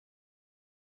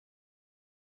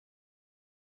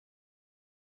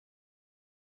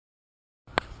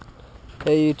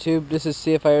Hey YouTube, this is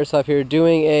CFI Airsoft here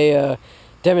doing a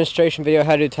demonstration video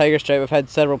how to do Tiger Stripe. I've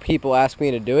had several people ask me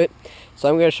to do it, so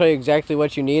I'm going to show you exactly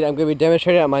what you need. I'm going to be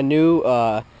demonstrating on my new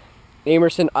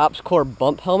Emerson FAST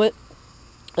Bump helmet.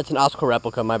 It's an obstacle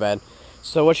replica, my bad.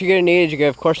 So what you're going to need is you're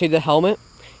going to of course need the helmet.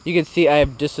 You can see I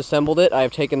have disassembled it. I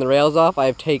have taken the rails off. I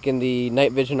have taken the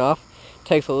night vision off. It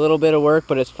takes a little bit of work,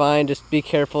 but it's fine. Just be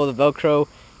careful. The Velcro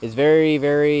is very,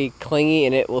 very clingy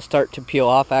and it will start to peel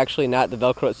off. Actually, not the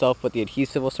Velcro itself, but the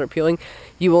adhesive will start peeling.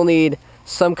 You will need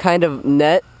some kind of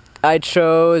net. I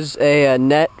chose a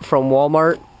net from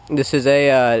Walmart. This is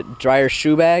a dryer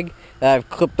shoe bag that I've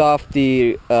clipped off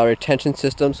the retention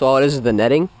system, so all it is the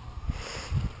netting.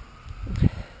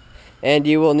 And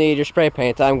you will need your spray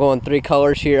paint. I'm going 3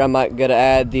 colors here. I'm not going to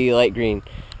add the light green.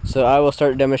 So I will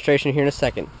start the demonstration here in a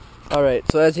second.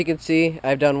 Alright, so as you can see,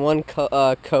 I've done one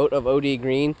coat of OD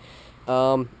green.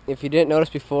 If you didn't notice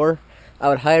before, I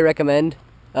would highly recommend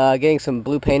getting some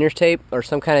blue painter's tape or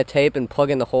some kind of tape and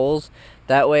plug in the holes.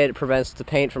 That way it prevents the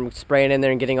paint from spraying in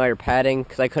there and getting all your padding,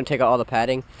 because I couldn't take out all the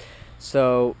padding.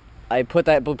 So I put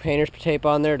that blue painter's tape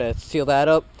on there to seal that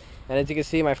up. And as you can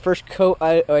see, my first coat,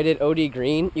 I did OD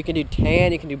green. You can do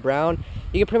tan, you can do brown.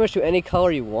 You can pretty much do any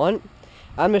color you want.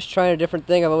 I'm just trying a different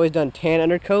thing. I've always done tan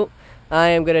undercoat. I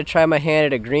am going to try my hand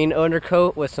at a green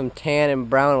undercoat with some tan and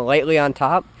brown lightly on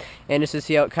top, and just to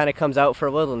see how it kind of comes out for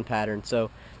a woodland pattern.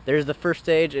 So there's the first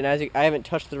stage, and I haven't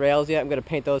touched the rails yet. I'm going to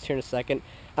paint those here in a second.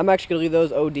 I'm actually going to leave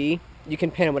those OD. You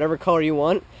can paint them whatever color you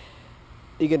want.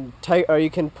 You can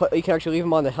actually leave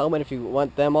them on the helmet if you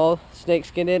want them all snake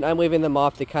skinned in. I'm leaving them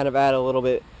off to kind of add a little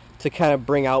bit, to kind of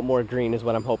bring out more green is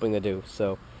what I'm hoping to do.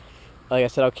 So like I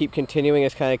said, I'll keep continuing.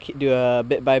 Just kind of do a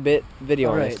bit by bit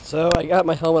video on it. So I got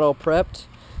my helmet all prepped.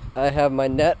 I have my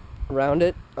net around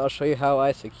it. I'll show you how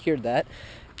I secured that.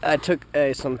 I took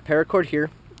some paracord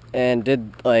here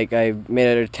and I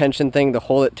made a retention thing to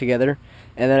hold it together.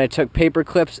 And then I took paper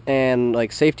clips and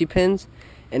like safety pins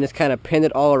and just kind of pinned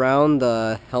it all around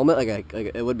the helmet like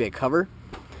it would be a cover.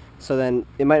 So then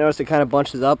you might notice it kind of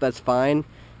bunches up. That's fine.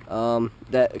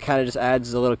 That kind of just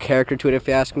adds a little character to it, if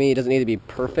you ask me. It doesn't need to be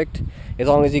perfect, as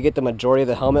long as you get the majority of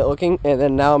the helmet looking. And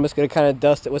then now I'm just going to kind of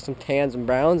dust it with some tans and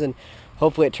browns, and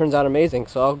hopefully it turns out amazing.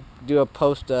 So I'll do a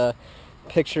post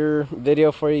picture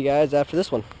video for you guys after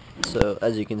this one. So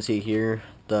as you can see here,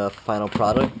 the final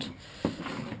product.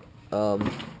 I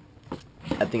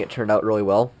think it turned out really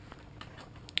well.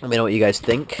 Let me know what you guys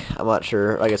think. I'm not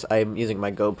sure. I guess I'm using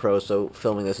my GoPro, so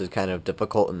filming this is kind of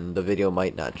difficult and the video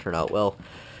might not turn out well.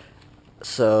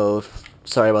 So,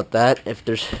 sorry about that if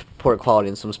there's poor quality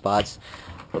in some spots.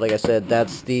 But like I said,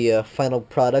 that's the final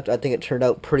product. I think it turned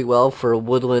out pretty well for a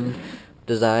woodland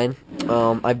design.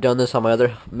 I've done this on my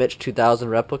other Mitch 2000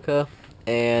 replica,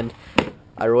 and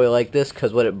I really like this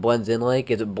because what it blends in like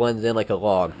is it blends in like a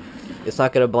log. It's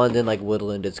not going to blend in like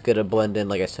woodland. It's going to blend in,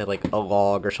 like I said, like a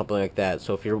log or something like that.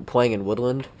 So if you're playing in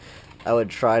woodland, I would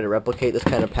try to replicate this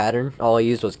kind of pattern. All I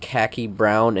used was khaki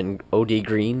brown and OD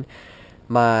green.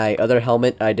 My other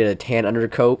helmet, I did a tan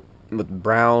undercoat with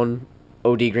brown,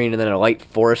 OD green, and then a light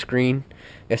forest green.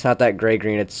 It's not that gray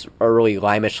green. It's a really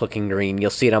limeish looking green. You'll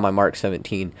see it on my Mark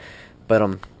 17.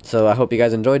 But so I hope you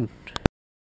guys enjoyed.